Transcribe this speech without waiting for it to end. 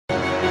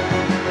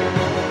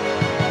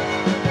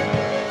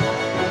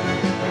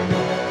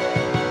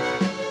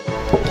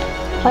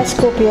Hi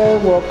Scorpio,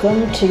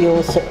 welcome to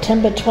your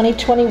September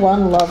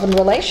 2021 Love and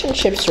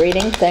Relationships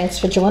reading. Thanks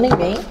for joining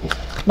me.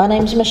 My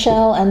name's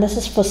Michelle and this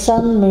is for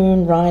Sun,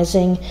 Moon,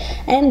 Rising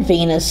and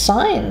Venus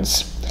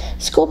signs.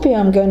 Scorpio,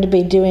 I'm going to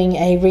be doing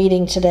a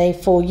reading today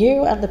for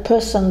you and the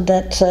person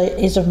that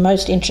is of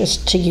most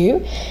interest to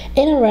you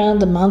in around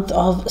the month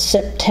of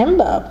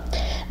September.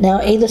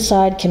 Now, either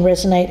side can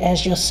resonate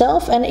as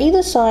yourself and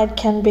either side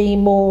can be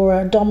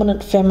more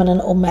dominant,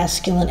 feminine or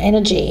masculine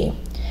energy.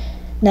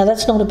 Now,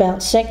 that's not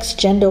about sex,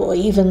 gender or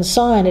even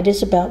sign. It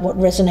is about what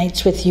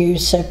resonates with you,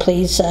 so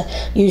please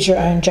use your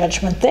own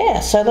judgment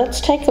there. So let's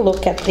take a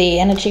look at the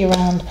energy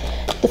around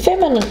the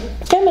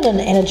feminine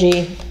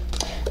energy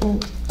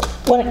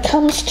when it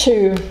comes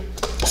to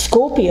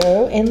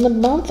Scorpio in the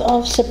month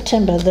of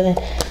September.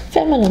 The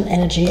feminine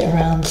energy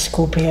around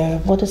Scorpio.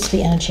 What is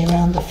the energy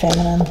around the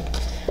feminine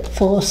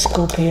for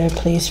Scorpio,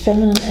 please?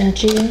 Feminine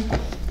energy.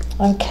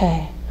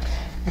 Okay,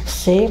 let's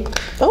see.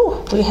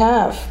 Oh, we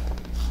have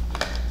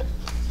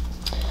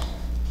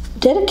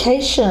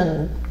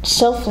dedication,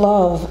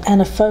 self-love,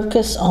 and a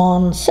focus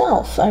on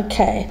self.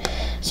 Okay,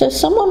 so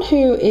someone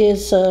who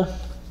is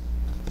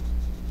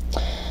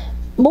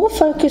more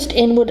focused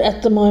inward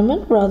at the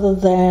moment rather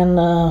than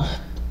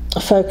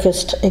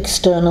focused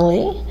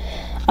externally.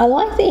 I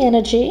like the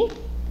energy.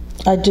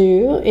 I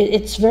do.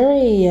 It's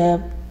very,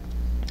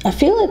 I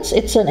feel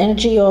it's an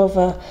energy of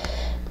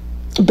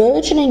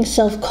burgeoning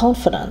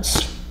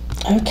self-confidence.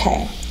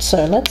 Okay,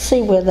 so let's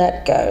see where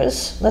that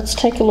goes. Let's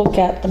take a look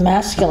at the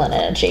masculine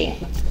energy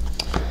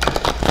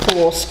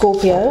for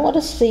Scorpio. What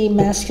is the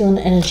masculine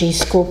energy,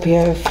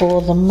 Scorpio,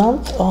 for the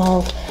month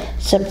of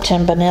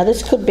September? Now,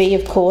 this could be,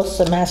 of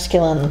course, a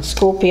masculine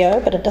Scorpio,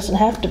 but it doesn't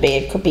have to be.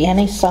 It could be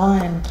any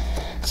sign.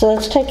 So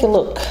let's take a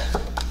look.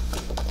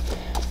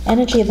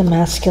 Energy of the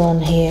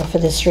masculine here for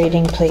this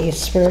reading, please.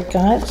 Spirit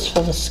guides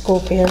for the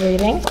Scorpio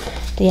reading.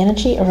 The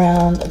energy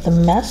around the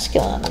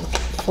masculine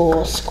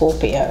for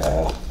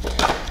Scorpio.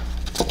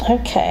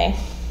 Okay.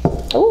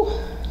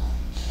 Oh,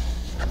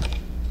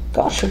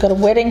 gosh, we've got a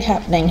wedding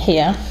happening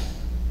here.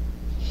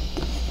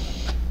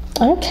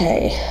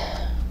 Okay.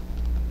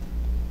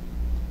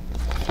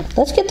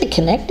 Let's get the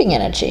connecting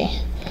energy.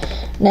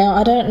 Now,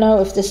 I don't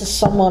know if this is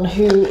someone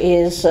who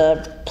is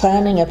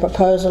planning a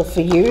proposal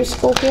for you,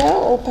 Scorpio,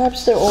 or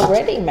perhaps they're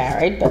already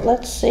married, but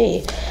let's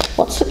see.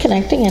 What's the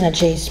connecting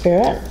energy,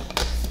 Spirit?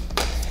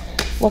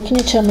 What can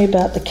you tell me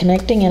about the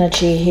connecting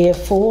energy here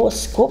for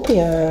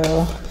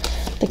Scorpio?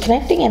 The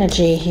connecting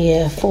energy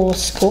here for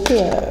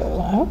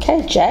Scorpio.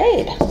 Okay,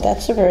 jade.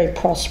 That's a very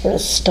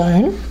prosperous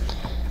stone.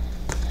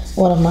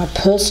 One of my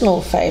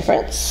personal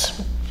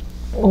favorites.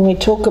 When we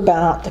talk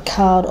about the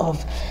card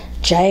of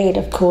jade,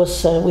 of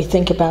course, we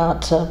think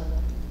about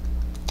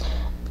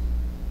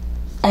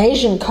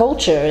Asian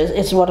culture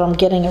is what I'm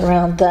getting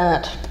around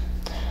that.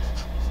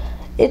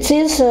 It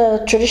is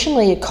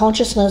traditionally a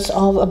consciousness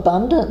of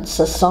abundance,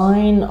 a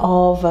sign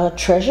of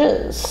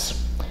treasures.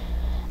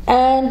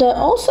 And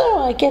also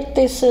I get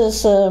this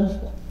as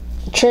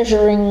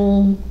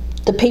treasuring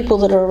the people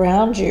that are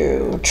around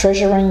you,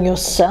 treasuring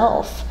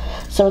yourself.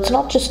 So it's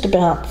not just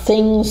about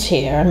things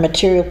here and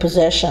material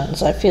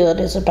possessions. I feel it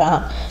is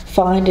about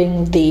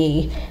finding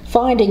the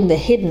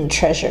hidden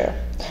treasure,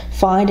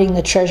 finding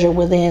the treasure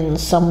within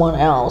someone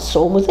else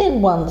or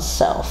within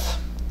oneself.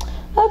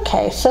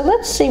 Okay, so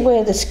let's see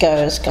where this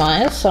goes,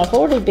 guys. So I've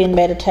already been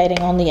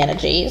meditating on the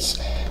energies,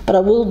 but I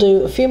will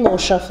do a few more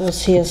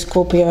shuffles here,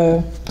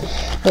 Scorpio.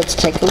 Let's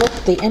take a look.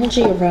 The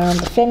energy around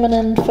the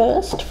feminine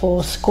first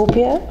for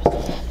Scorpio.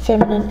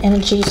 Feminine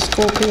energy,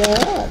 Scorpio.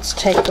 Let's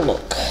take a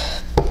look.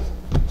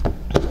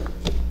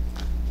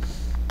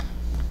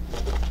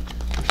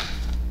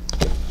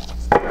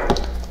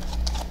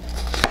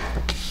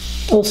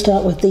 We'll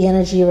start with the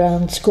energy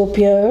around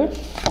Scorpio,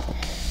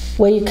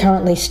 where you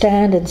currently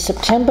stand in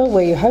September,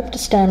 where you hope to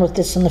stand with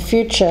this in the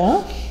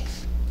future,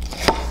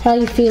 how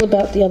you feel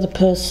about the other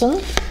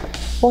person,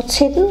 what's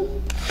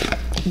hidden,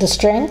 the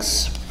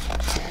strengths,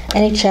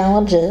 any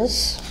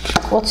challenges,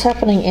 what's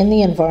happening in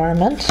the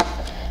environment,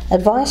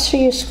 advice for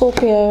you,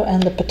 Scorpio,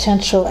 and the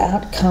potential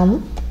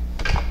outcome.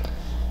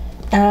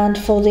 And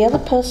for the other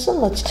person,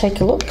 let's take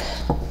a look.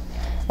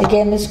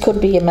 Again, this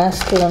could be a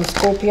masculine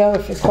Scorpio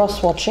if you're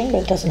cross-watching,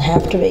 but it doesn't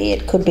have to be.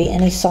 It could be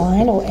any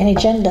sign or any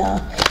gender.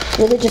 It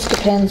really just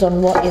depends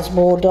on what is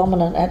more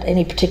dominant at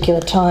any particular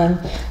time,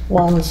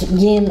 one's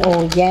yin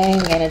or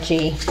yang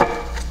energy.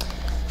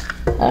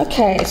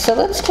 Okay, so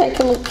let's take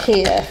a look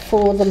here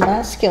for the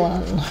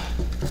masculine.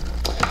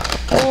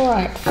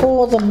 Alright,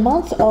 for the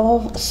month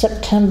of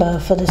September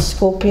for the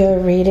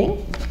Scorpio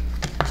reading,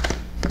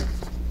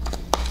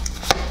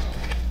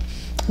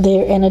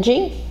 their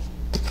energy,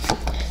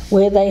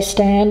 where they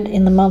stand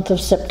in the month of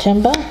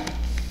September,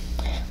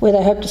 where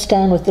they hope to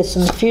stand with this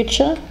in the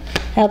future,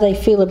 how they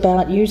feel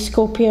about you,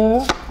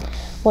 Scorpio,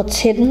 what's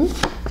hidden,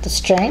 the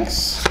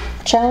strengths,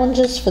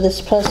 challenges for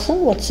this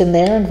person, what's in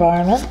their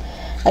environment,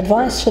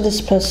 advice for this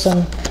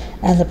person,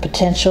 and the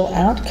potential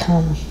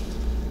outcome.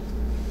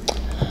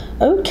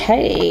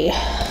 Okay,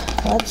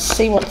 let's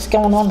see what's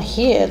going on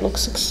here. It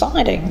looks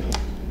exciting.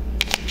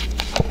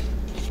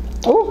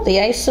 Oh, the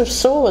Ace of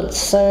Swords.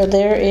 So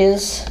there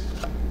is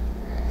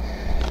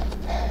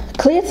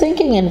clear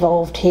thinking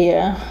involved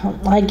here.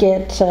 I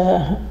get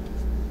an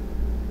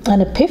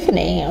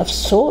epiphany of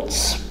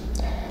sorts.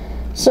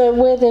 So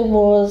where there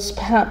was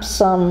perhaps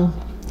some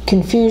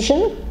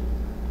confusion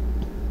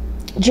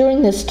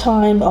during this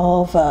time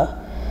of,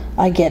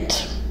 I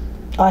get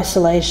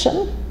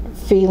isolation,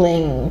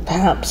 feeling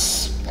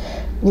perhaps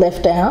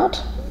left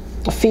out,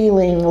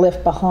 feeling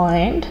left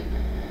behind,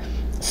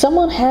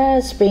 someone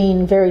has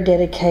been very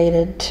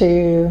dedicated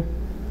to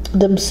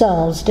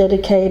themselves,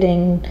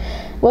 dedicating,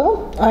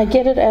 well, I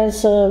get it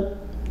as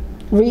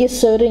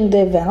reasserting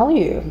their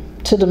value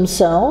to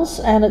themselves,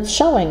 and it's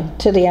showing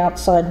to the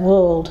outside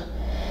world.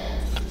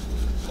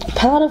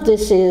 Part of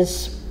this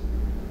is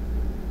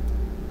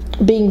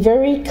being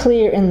very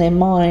clear in their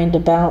mind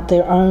about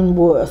their own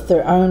worth,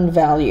 their own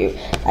value.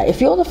 If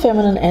you're the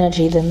feminine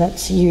energy, then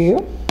that's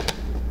you.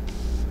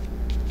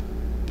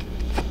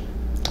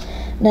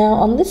 Now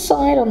on this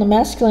side, on the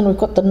masculine, we've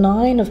got the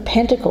Nine of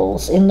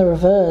Pentacles in the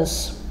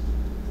reverse.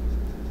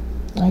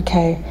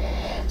 Okay,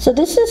 so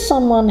this is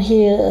someone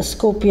here, a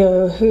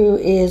Scorpio, who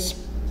is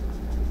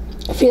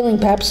feeling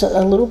perhaps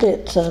a little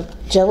bit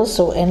jealous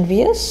or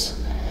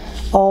envious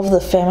of the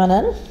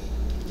feminine.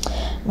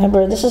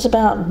 Remember, this is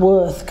about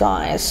worth,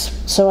 guys.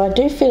 So I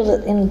do feel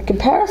that in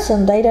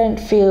comparison, they don't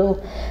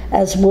feel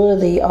as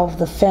worthy of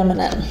the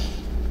feminine.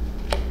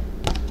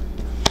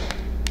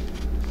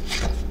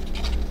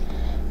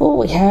 Oh,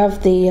 we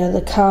have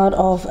the card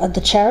of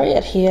the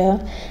Chariot here.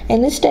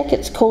 In this deck,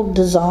 it's called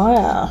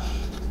Desire.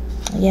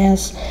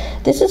 Yes,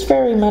 this is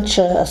very much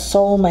a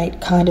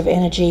soulmate kind of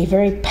energy,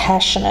 very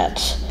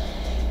passionate.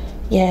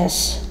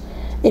 Yes,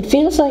 it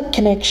feels like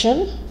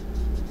connection,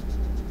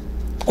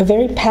 a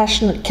very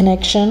passionate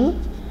connection.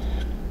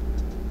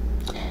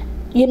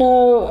 You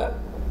know,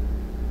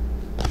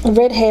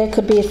 red hair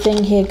could be a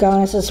thing here,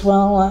 guys, as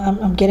well.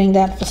 I'm getting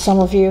that for some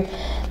of you.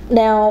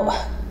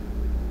 Now,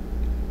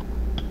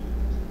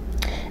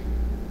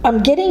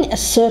 I'm getting a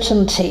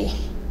certainty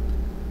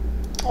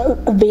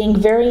of being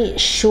very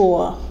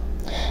sure,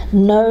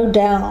 no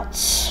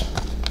doubts.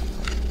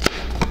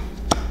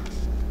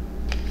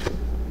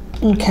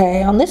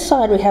 Okay, on this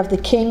side we have the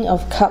King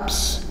of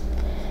Cups.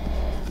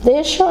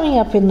 They're showing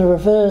up in the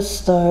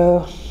reverse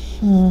though.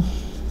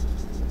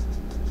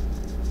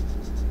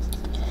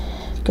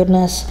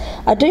 Goodness.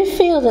 I do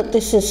feel that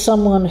this is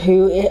someone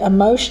who,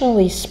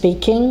 emotionally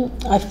speaking,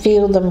 I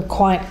feel them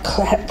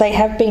they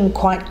have been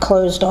quite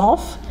closed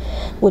off,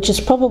 which is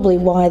probably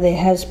why there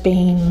has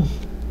been,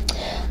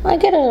 I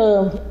get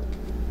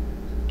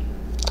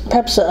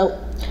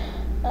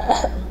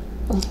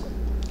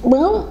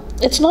well,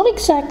 it's not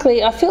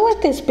exactly, I feel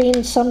like there's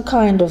been some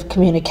kind of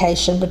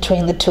communication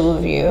between the two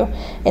of you.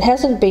 It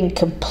hasn't been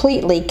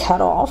completely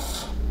cut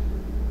off,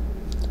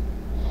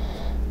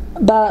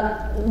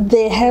 but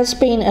there has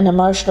been an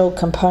emotional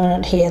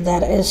component here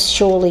that has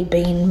surely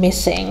been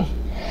missing,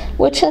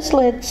 which has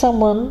led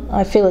someone,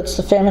 I feel it's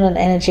the feminine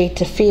energy,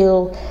 to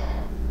feel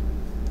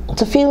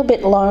a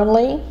bit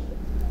lonely.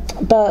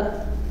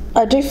 But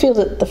I do feel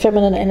that the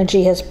feminine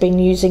energy has been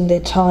using their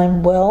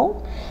time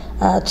well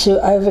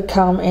to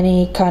overcome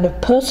any kind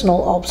of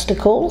personal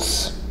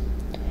obstacles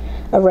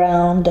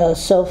around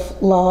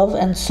self-love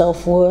and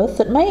self-worth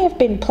that may have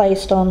been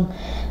placed on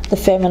the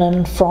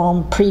feminine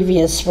from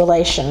previous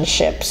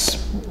relationships.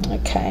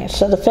 Okay,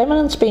 so the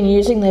feminine's been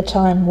using their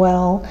time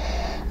well.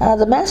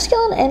 The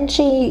masculine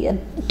energy,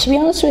 to be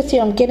honest with you,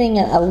 I'm getting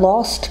a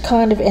lost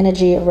kind of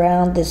energy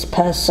around this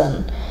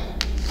person.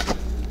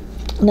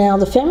 Now,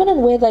 the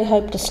feminine, where they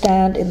hope to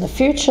stand in the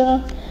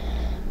future,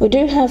 we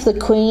do have the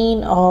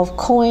Queen of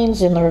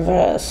Coins in the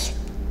reverse.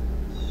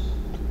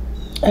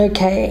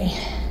 Okay.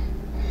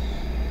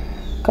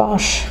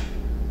 Gosh.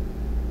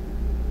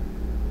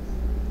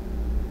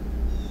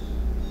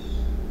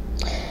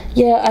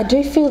 Yeah, I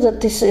do feel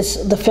that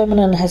the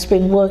feminine has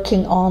been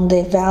working on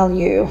their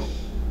value.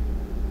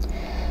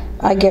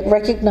 I get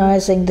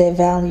recognizing their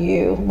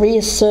value,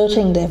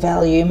 reasserting their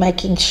value,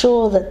 making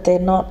sure that they're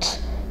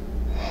not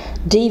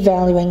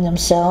devaluing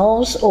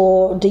themselves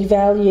or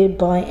devalued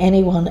by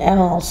anyone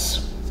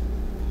else.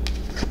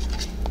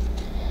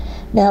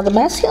 Now, the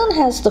masculine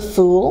has the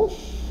Fool,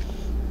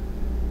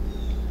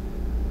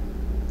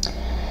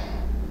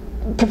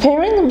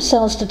 preparing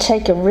themselves to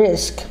take a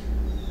risk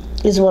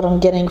is what I'm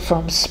getting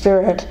from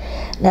Spirit.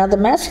 Now, the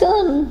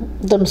masculine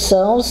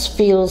themselves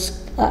feels,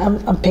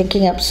 I'm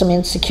picking up some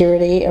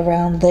insecurity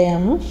around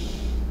them,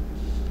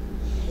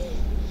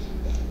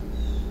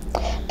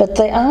 but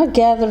they are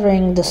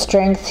gathering the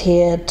strength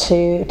here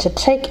to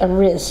take a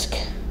risk.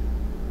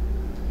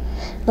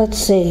 Let's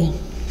see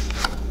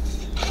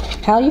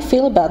how you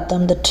feel about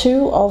them. The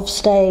Two of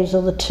Staves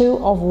or the Two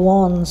of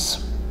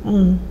Wands.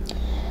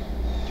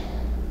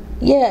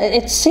 Yeah,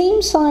 it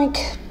seems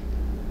like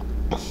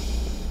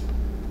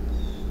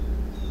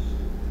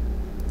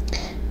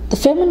the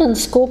feminine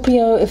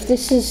Scorpio, if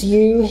this is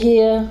you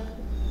here,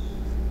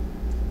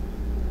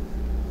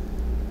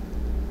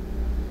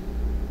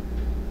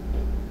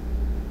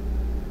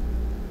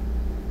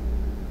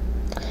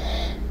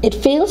 it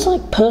feels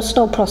like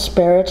personal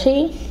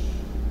prosperity.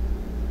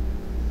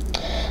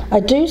 I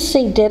do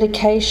see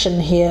dedication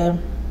here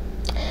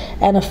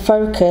and a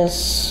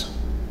focus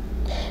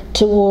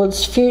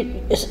towards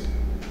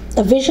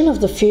a vision of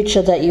the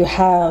future that you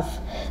have,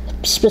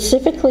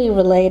 specifically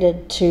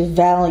related to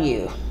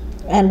value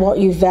and what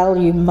you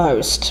value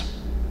most.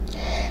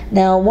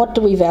 Now, what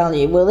do we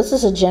value? Well, this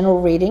is a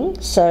general reading,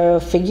 so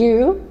for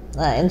you,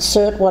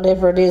 insert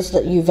whatever it is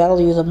that you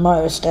value the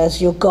most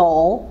as your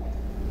goal,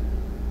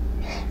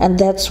 and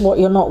that's what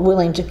you're not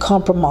willing to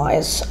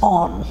compromise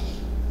on.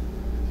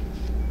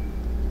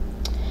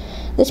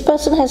 This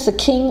person has the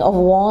King of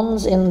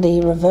Wands in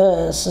the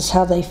reverse. Is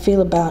how they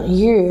feel about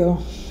you.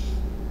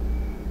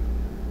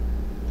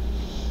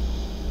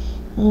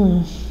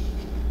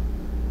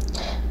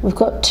 We've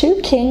got two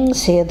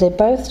kings here. They're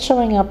both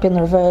showing up in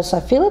the reverse. I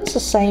feel it's the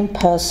same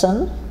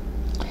person.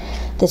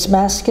 This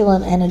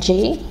masculine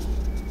energy.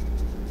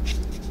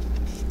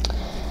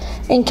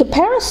 In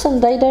comparison,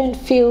 they don't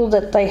feel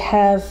that they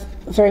have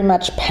very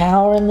much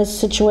power in this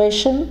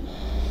situation.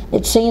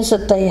 It seems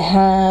that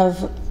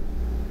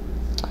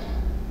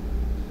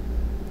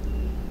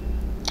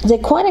they're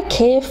quite a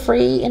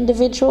carefree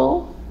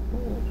individual.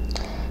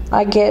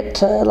 I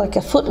get like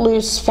a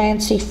footloose,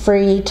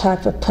 fancy-free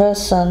type of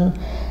person.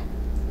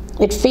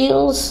 It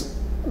feels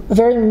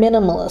very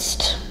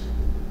minimalist.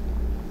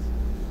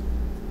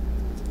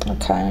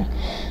 Okay.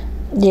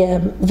 Yeah,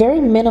 very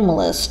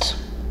minimalist.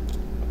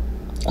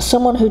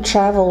 Someone who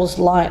travels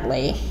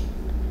lightly.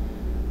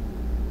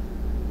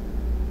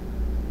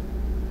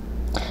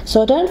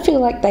 So I don't feel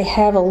like they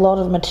have a lot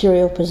of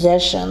material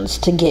possessions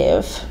to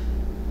give.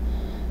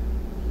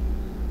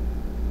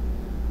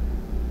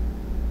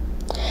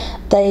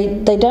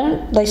 They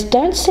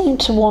don't seem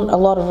to want a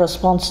lot of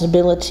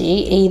responsibility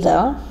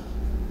either.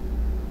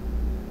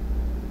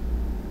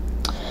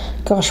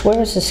 Gosh,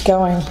 where is this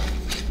going?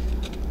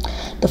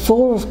 The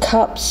Four of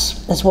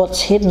Cups is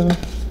what's hidden.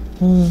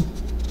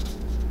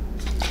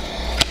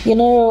 You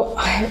know,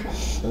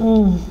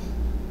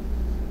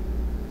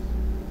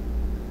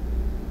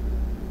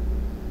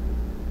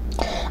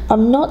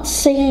 I'm not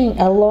seeing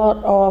a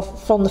lot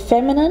of, from the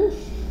feminine,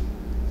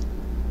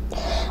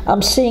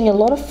 I'm seeing a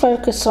lot of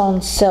focus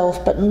on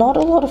self, but not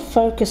a lot of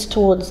focus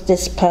towards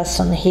this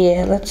person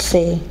here. Let's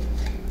see.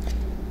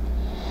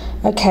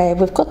 Okay,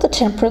 we've got the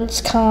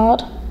Temperance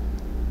card.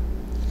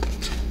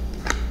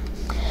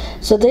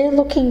 So they're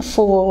looking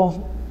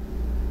for,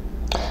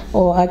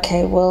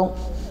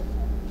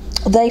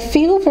 they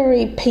feel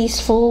very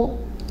peaceful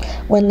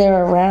when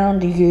they're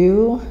around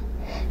you.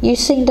 You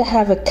seem to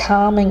have a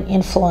calming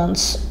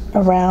influence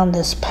around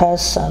this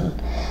person.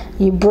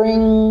 You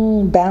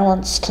bring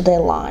balance to their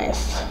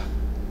life.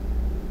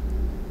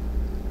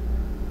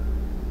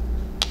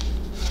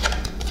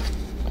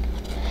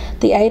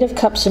 The Eight of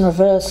Cups in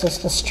reverse is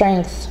the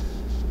Strength.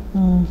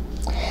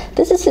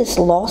 This is this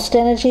lost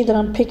energy that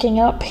I'm picking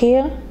up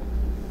here.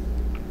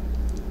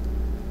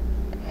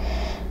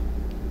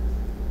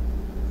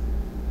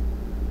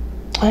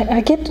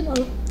 I get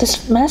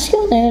this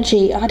masculine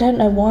energy. I don't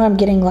know why I'm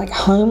getting like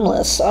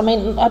homeless. I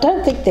mean, I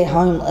don't think they're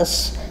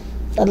homeless.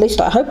 At least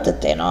I hope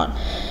that they're not.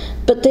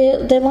 But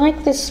they're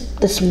like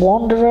this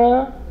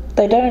wanderer.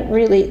 They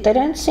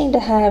don't seem to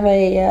have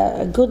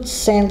a good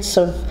sense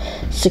of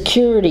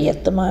security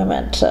at the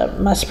moment.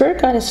 My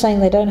spirit guide is saying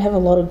they don't have a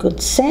lot of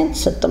good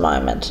sense at the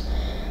moment.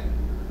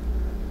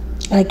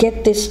 I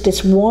get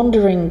this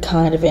wandering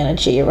kind of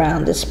energy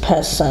around this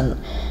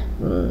person.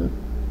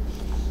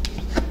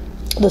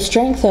 The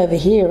Strength over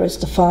here is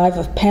the Five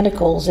of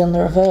Pentacles in the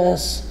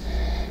reverse.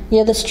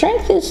 Yeah, the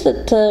Strength is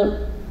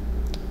that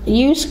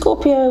you,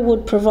 Scorpio,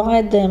 would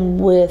provide them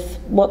with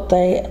what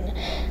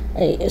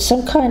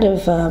some kind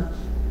of,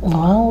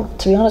 well,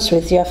 to be honest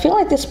with you, I feel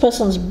like this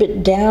person's a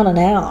bit down and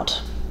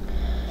out.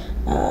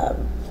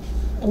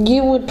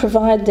 You would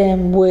provide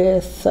them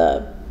with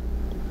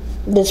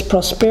this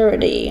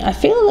prosperity. I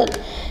feel that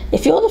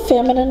if you're the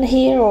feminine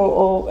here,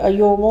 or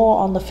you're more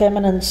on the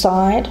feminine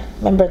side,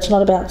 remember it's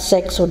not about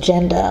sex or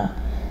gender,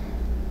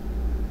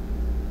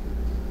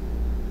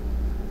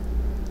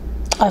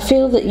 I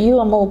feel that you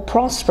are more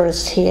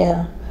prosperous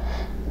here.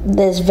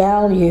 There's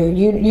value.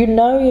 You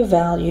know your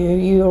value.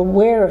 You're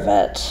aware of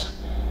it.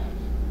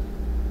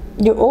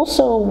 You're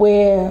also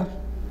aware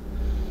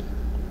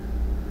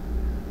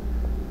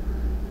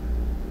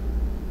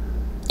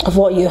of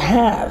what you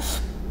have.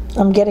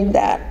 I'm getting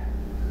that.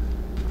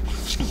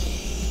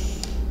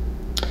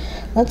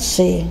 Let's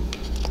see.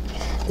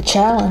 The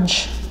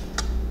challenge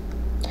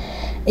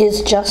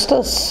is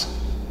justice.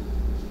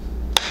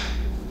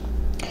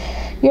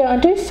 Yeah, I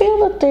do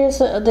feel that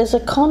there's a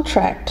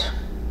contract,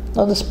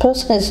 or this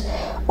person is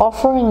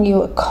offering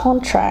you a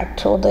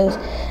contract,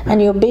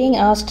 and you're being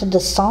asked to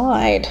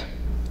decide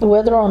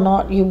whether or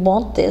not you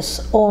want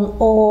this,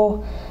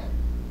 or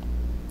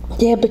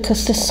yeah,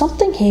 because there's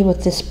something here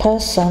with this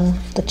person.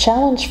 The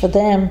challenge for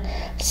them,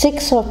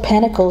 Six of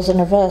Pentacles in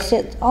reverse.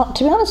 To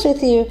be honest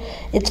with you,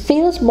 it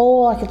feels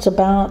more like it's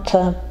about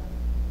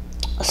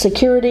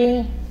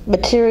security,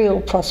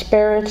 material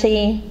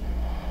prosperity,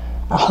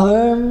 a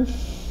home.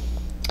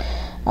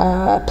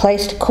 a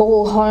place to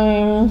call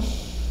home.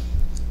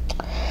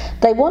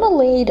 They want to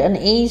lead an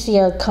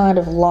easier kind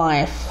of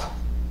life.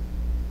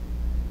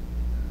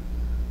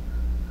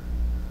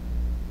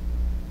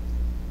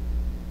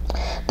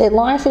 Their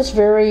life is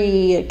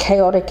very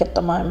chaotic at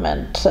the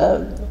moment.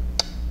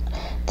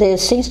 There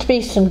seems to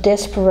be some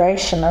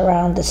desperation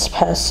around this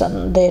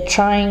person. They're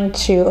trying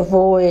to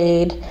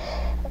avoid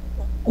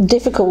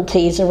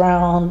difficulties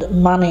around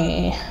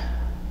money.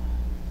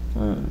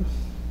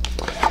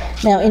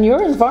 Now, in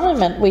your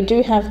environment, we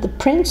do have the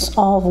Prince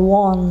of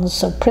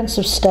Wands, or Prince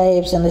of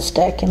Staves in this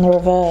deck in the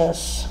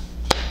reverse.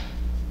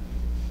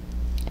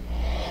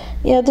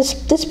 Yeah,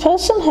 this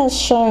person has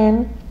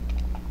shown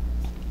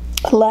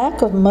a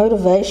lack of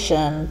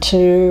motivation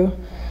to,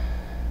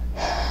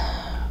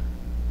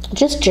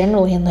 just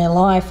generally in their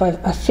life,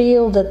 I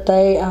feel that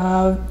they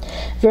are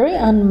very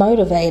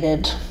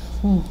unmotivated.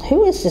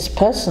 Who is this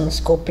person,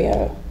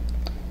 Scorpio?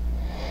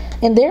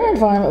 In their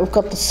environment, we've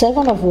got the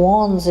Seven of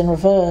Wands in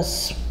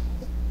reverse.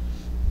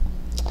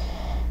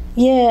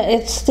 Yeah,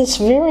 it's this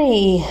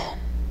very,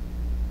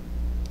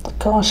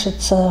 gosh,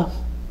 it's I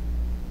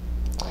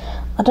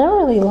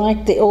don't really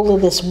like all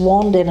of this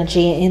wand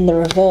energy in the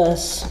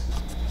reverse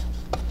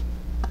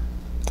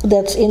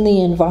that's in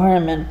the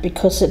environment,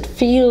 because it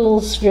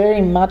feels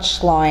very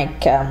much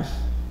like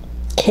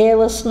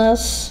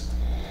carelessness,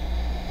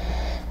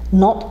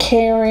 not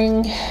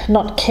caring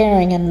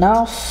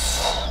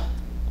enough.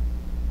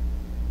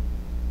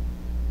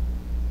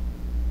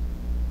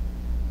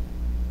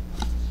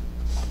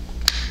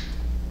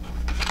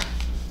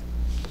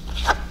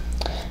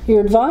 Your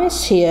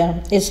advice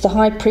here is the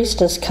High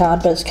Priestess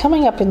card, but it's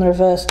coming up in the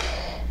reverse.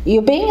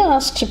 You're being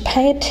asked to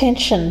pay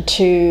attention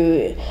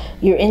to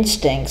your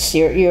instincts,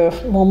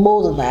 well,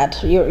 more than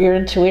that, your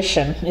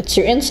intuition. It's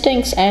your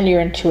instincts and your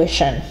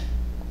intuition.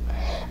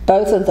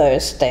 Both of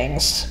those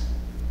things.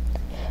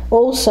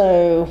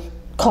 Also,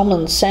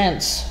 common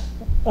sense.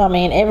 I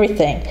mean,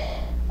 everything.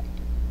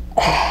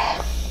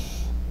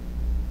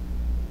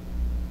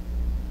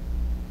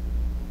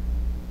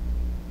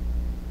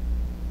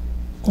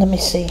 Let me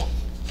see.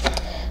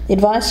 The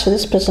advice for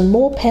this person,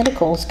 more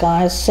pentacles,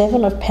 guys.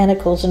 Seven of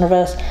Pentacles in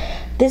reverse.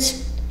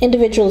 This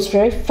individual is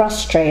very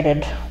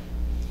frustrated.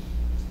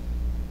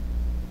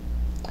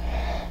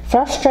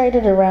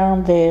 Frustrated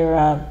around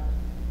their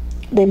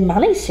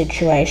money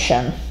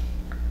situation.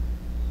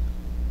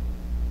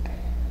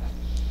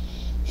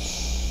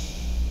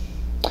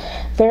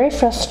 Very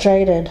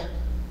frustrated.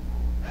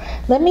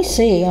 Let me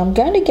see. I'm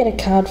going to get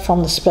a card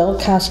from the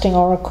Spellcasting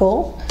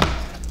Oracle.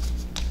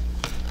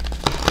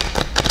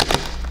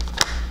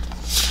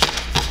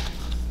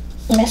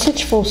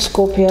 Message for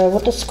Scorpio.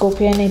 What does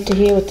Scorpio need to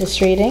hear with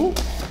this reading?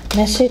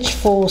 Message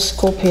for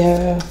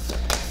Scorpio.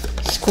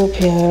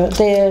 Scorpio.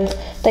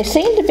 They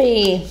seem to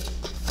be,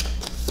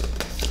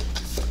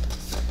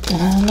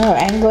 I don't know,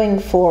 angling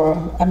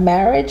for a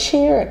marriage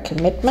here, a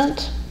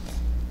commitment.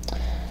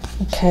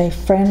 Okay,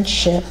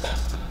 friendship.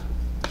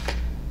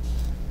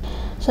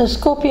 So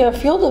Scorpio,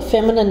 if you're the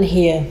feminine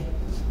here,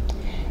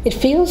 it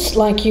feels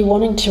like you're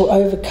wanting to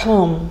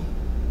overcome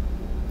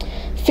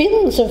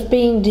feelings of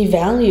being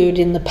devalued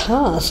in the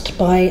past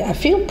by, I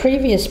feel,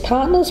 previous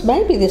partners,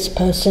 maybe this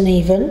person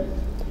even.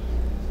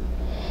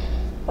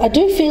 I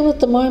do feel at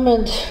the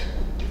moment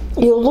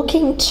you're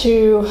looking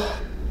to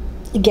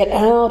get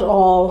out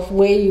of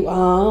where you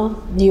are.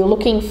 You're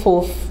looking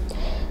for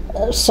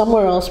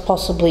somewhere else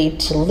possibly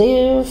to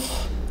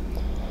live.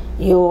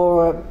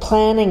 You're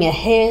planning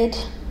ahead.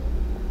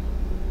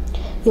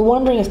 You're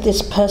wondering if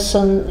this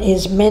person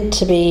is meant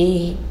to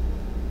be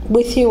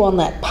with you on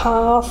that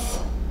path.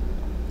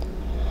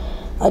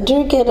 I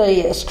do get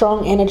a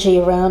strong energy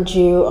around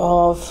you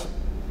of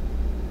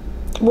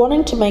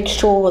wanting to make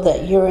sure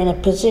that you're in a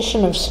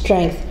position of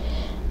strength.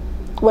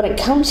 When it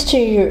comes to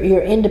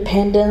your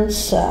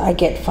independence, I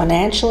get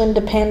financial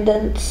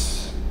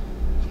independence.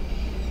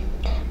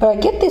 But I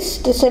get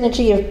this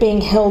energy of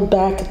being held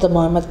back at the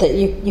moment, that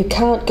you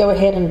can't go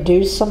ahead and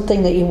do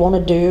something that you want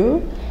to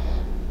do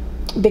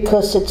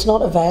because it's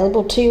not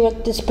available to you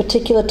at this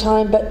particular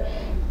time, but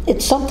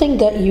it's something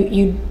that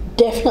you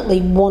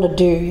definitely want to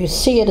do. You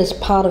see it as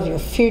part of your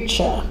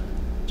future.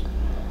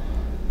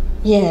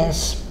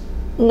 Yes.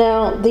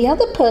 Now, the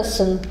other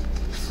person,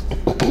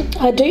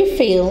 I do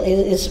feel,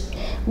 is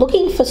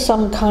looking for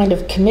some kind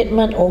of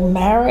commitment or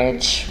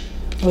marriage.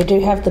 We do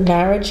have the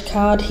marriage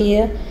card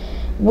here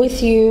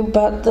with you,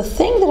 but the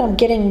thing that I'm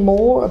getting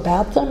more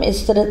about them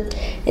is that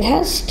it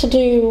has to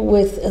do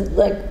with,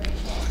 like,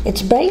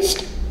 it's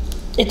based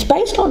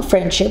on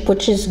friendship,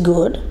 which is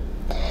good,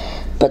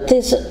 but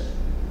there's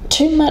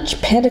too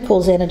much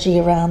Pentacles energy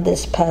around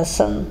this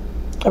person,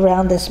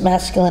 around this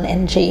masculine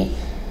energy,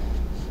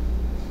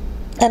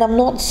 and I'm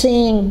not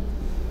seeing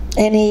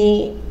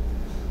any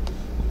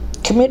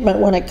commitment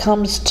when it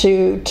comes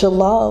to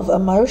love,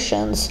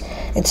 emotions.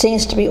 It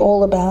seems to be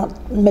all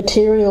about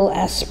material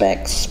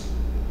aspects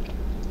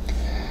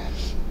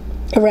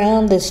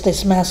around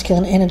this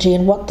masculine energy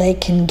and what they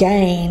can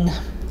gain.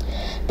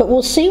 But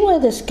we'll see where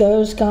this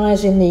goes,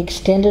 guys, in the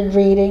extended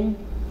reading.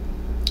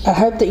 I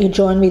hope that you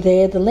join me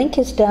there. The link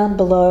is down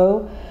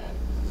below.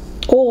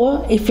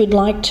 Or if you'd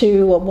like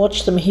to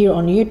watch them here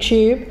on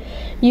YouTube,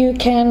 you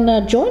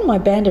can join my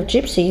band of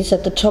gypsies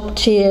at the top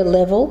tier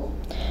level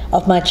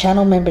of my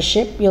channel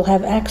membership. You'll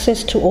have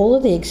access to all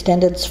of the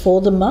extendeds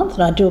for the month,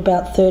 and I do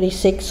about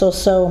 36 or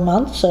so a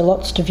month, so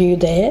lots to view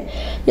there.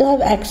 You'll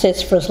have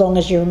access for as long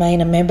as you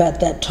remain a member at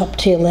that top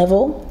tier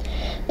level.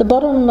 The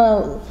bottom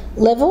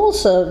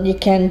levels, you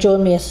can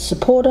join me as a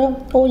supporter,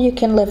 or you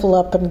can level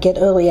up and get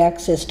early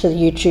access to the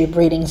YouTube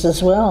readings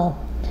as well.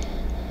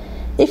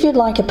 If you'd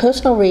like a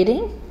personal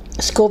reading,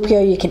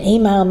 Scorpio, you can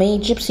email me,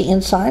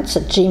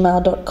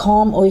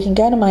 gypsyinsights@gmail.com, or you can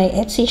go to my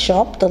Etsy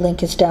shop, the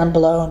link is down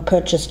below, and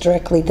purchase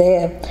directly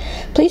there.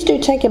 Please do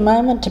take a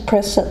moment to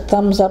press that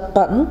thumbs up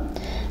button.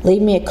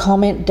 Leave me a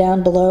comment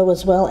down below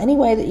as well. Any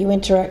way that you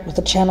interact with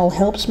the channel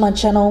helps my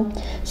channel,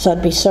 so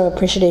I'd be so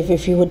appreciative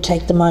if you would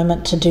take the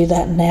moment to do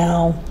that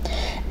now.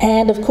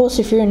 And of course,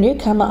 if you're a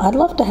newcomer, I'd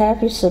love to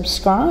have you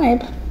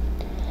subscribe.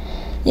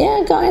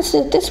 Yeah, guys,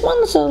 this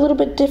one's a little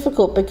bit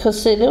difficult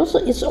because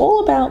it's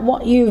all about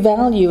what you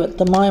value at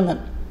the moment.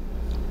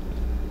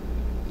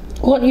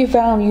 What you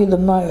value the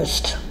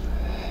most.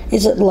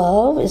 Is it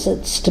love? Is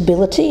it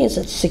stability? Is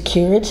it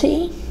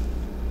security?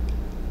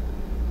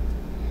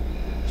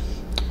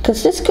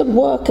 Because this could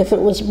work if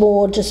it was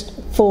more just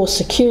for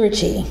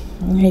security.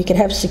 You could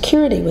have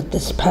security with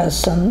this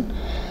person.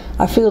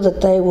 I feel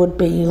that they would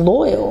be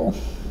loyal.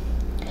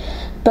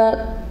 But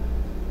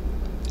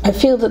I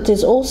feel that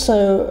there's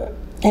also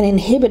an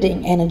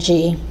inhibiting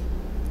energy,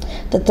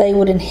 that they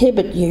would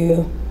inhibit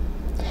you,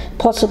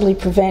 possibly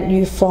prevent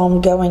you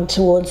from going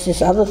towards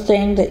this other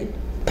thing that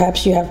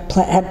perhaps you have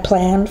had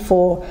planned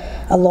for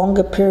a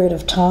longer period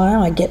of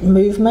time. I get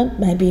movement.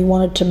 Maybe you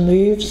wanted to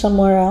move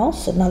somewhere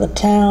else, another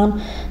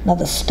town,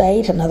 another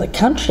state, another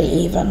country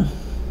even.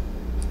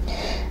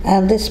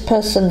 And this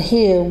person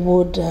here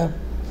would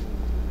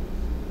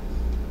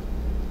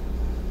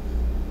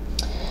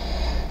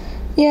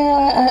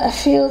yeah, I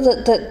feel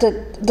that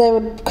they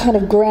would kind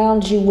of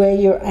ground you where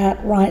you're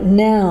at right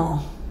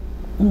now.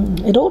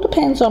 It all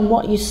depends on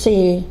what you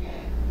see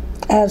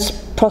as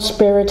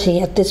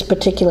prosperity at this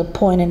particular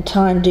point in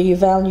time. Do you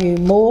value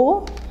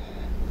more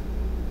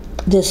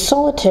this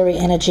solitary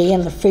energy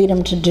and the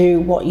freedom to do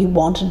what you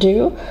want to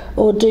do,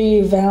 or do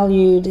you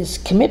value this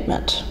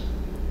commitment?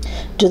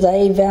 Do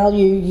they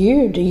value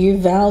you? Do you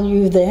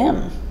value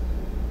them?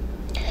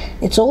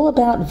 It's all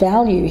about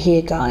value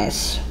here,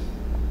 guys.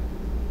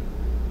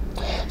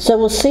 So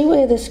we'll see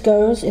where this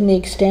goes in the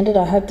extended.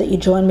 I hope that you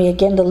join me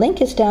again. The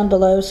link is down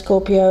below,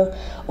 Scorpio,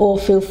 or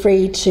feel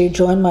free to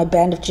join my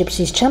Band of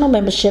Gypsies channel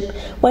membership.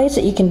 Ways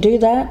that you can do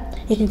that: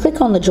 you can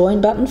click on the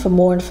join button for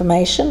more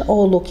information,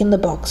 or look in the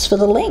box for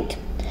the link.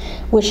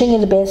 Wishing you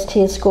the best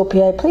here,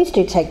 Scorpio. Please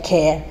do take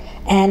care,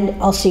 and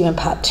I'll see you in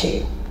part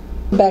 2.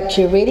 Back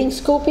to your reading,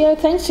 Scorpio.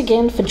 Thanks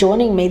again for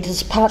joining me.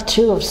 This is part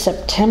 2 of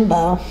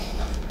September.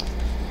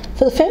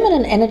 For the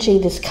feminine energy,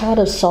 this card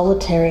of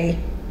solitary.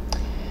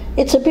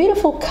 It's a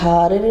beautiful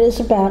card. It is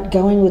about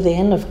going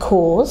within, of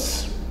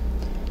course.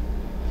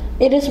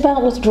 It is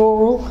about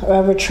withdrawal,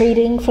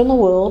 retreating from the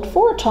world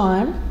for a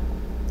time.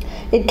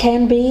 It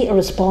can be a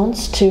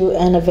response to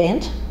an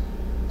event,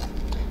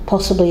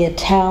 possibly a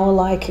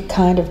tower-like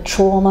kind of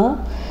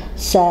trauma,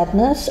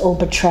 sadness, or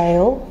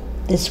betrayal,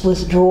 this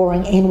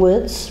withdrawing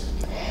inwards.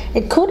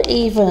 It could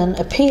even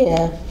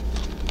appear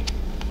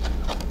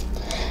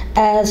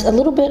as a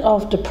little bit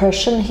of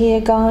depression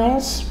here,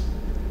 guys.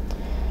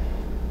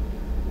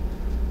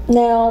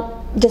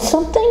 Now, there's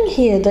something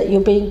here that you're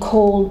being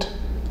called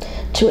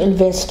to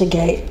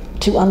investigate,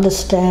 to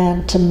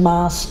understand, to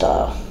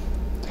master.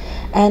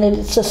 And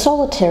it's a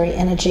solitary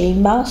energy.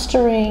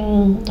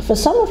 Mastering, for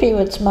some of you,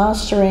 it's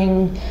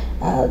mastering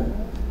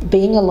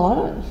being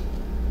alone.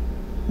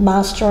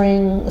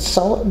 Mastering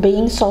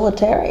being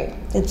solitary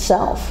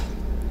itself.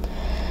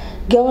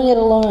 Going it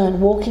alone,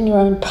 walking your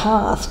own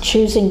path,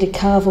 choosing to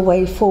carve a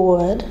way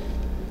forward.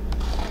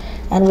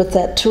 And with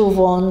that Two of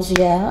Wands,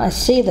 yeah, I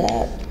see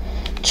that.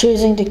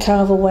 Choosing to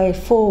carve a way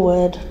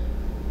forward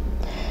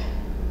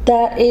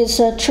that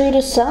is true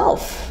to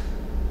self.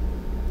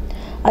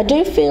 I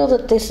do feel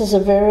that this is a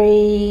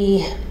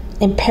very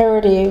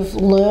imperative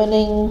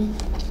learning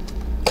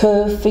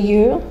curve for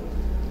you.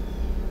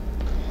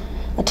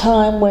 A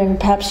time when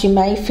perhaps you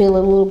may feel a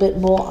little bit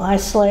more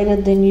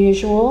isolated than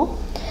usual.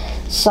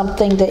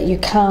 Something that you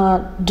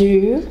can't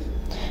do.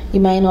 You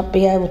may not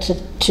be able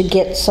to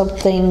get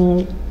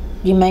something.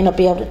 You may not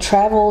be able to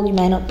travel, you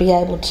may not be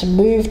able to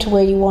move to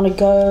where you want to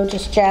go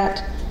just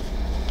yet.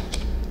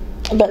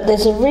 But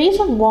there's a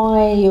reason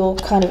why you're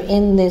kind of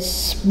in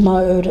this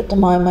mode at the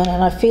moment,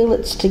 and I feel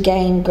it's to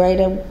gain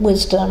greater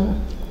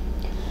wisdom.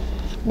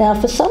 Now,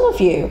 for some of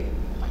you,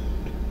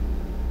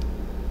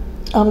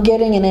 I'm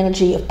getting an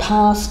energy of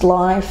past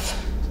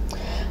life,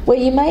 where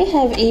you may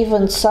have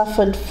even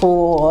suffered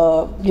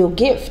for your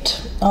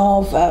gift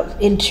of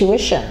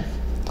intuition.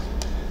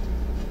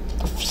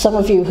 Some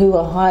of you who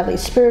are highly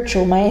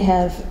spiritual may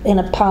have, in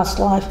a past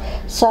life,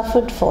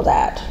 suffered for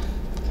that.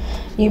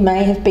 You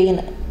may have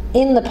been,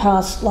 in the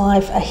past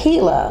life, a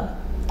healer,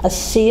 a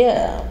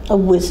seer, a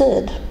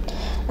wizard,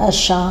 a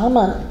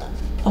shaman,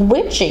 a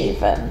witch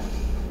even.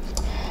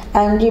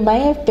 And you may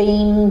have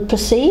been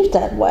perceived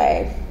that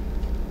way.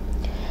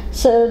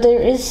 So there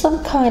is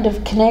some kind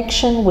of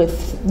connection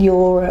with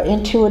your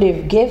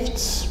intuitive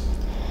gifts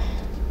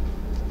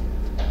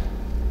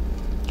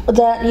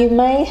that you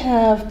may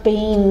have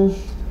been,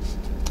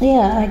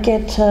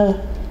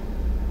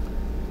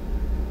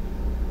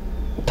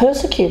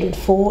 persecuted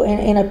for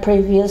in a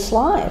previous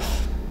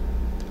life,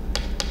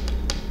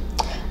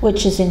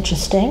 which is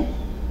interesting.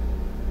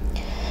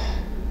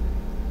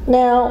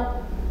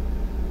 Now,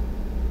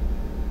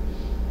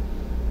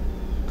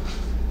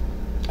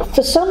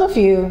 for some of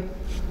you,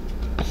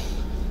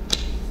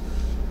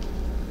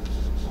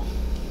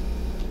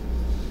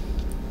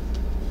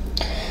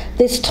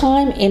 this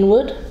time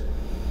inward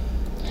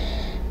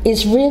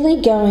is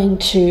really going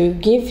to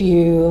give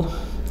you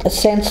a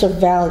sense of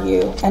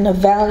value and of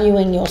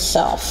valuing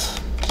yourself,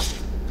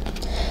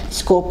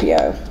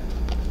 Scorpio.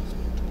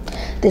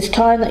 This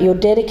time that you're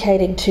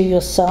dedicating to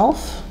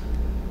yourself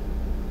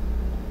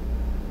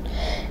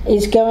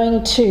is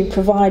going to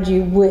provide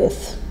you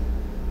with,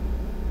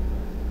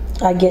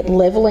 I get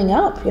leveling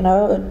up, you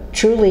know,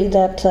 truly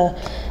that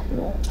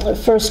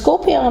for a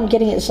Scorpio I'm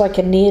getting it's like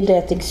a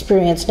near-death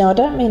experience. Now I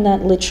don't mean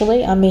that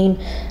literally, I mean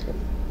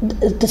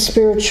the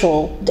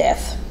spiritual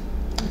death,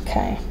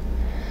 okay?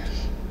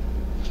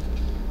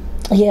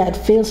 Yeah, it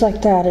feels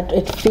like that.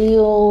 It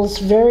feels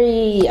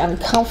very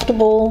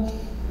uncomfortable.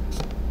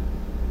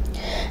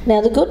 Now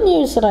the good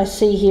news that I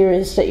see here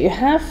is that you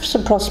have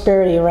some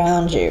prosperity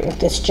around you with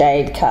this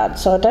Jade card,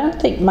 so I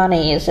don't think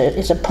money is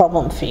a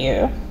problem for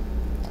you.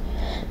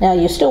 Now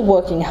you're still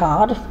working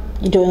hard,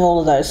 you're doing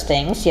all of those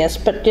things, yes,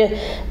 but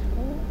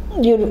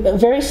you're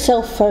very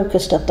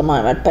self-focused at the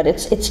moment, but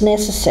it's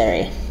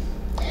necessary.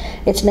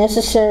 It's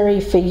necessary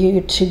for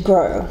you to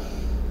grow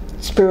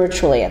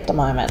spiritually at the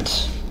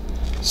moment,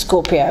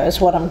 Scorpio,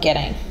 is what I'm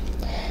getting.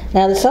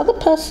 Now this other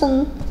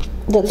person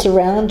that's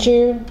around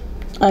you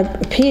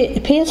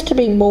appears to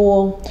be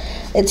more,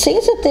 it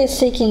seems that they're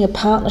seeking a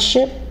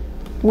partnership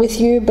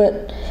with you,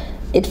 but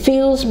it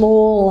feels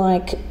more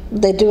like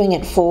they're doing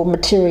it for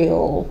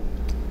material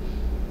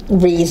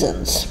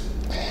reasons.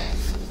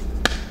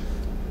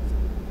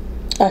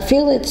 I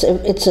feel it's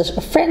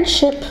a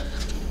friendship,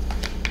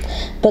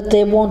 but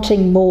they're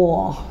wanting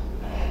more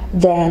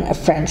than a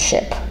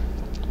friendship.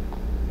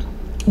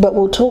 But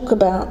we'll talk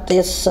about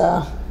this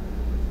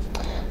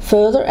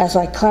further as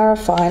I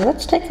clarify.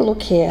 Let's take a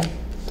look here.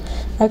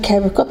 Okay,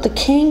 we've got the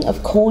King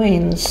of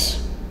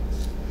Coins.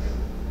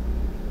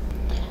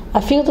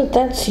 I feel that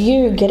that's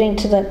you getting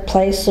to that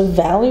place of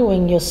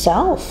valuing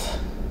yourself.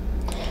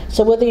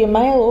 So whether you're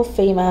male or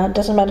female, it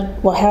doesn't matter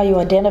how you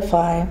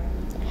identify,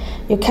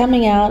 you're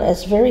coming out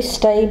as very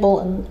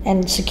stable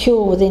and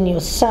secure within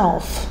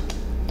yourself.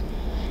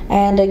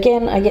 And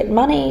again, I get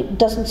money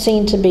doesn't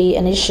seem to be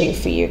an issue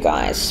for you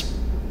guys.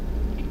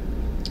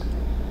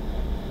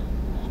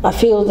 I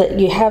feel that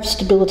you have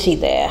stability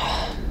there.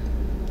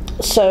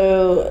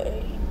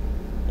 So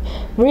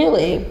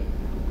really,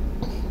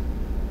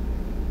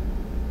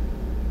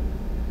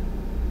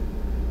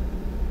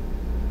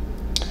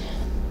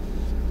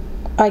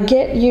 I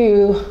get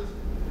you,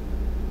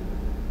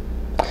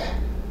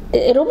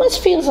 it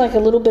almost feels like a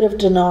little bit of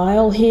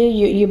denial here.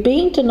 You're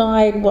being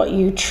denied what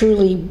you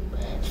truly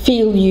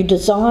feel you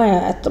desire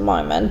at the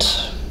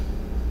moment,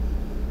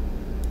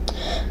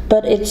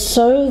 but it's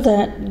so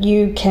that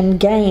you can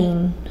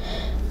gain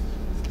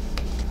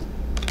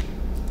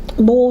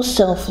more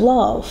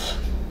self-love.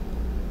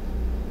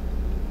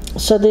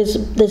 So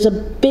there's a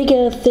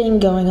bigger thing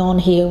going on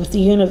here with the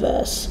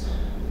universe.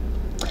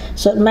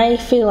 So it may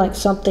feel like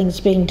something's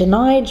being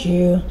denied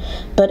you,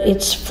 but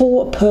it's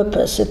for a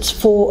purpose, it's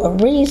for a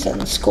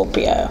reason,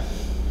 Scorpio.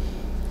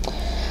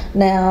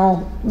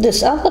 Now,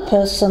 this other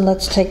person,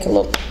 let's take a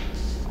look.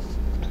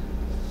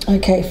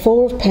 Okay,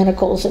 Four of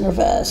Pentacles in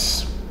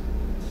reverse.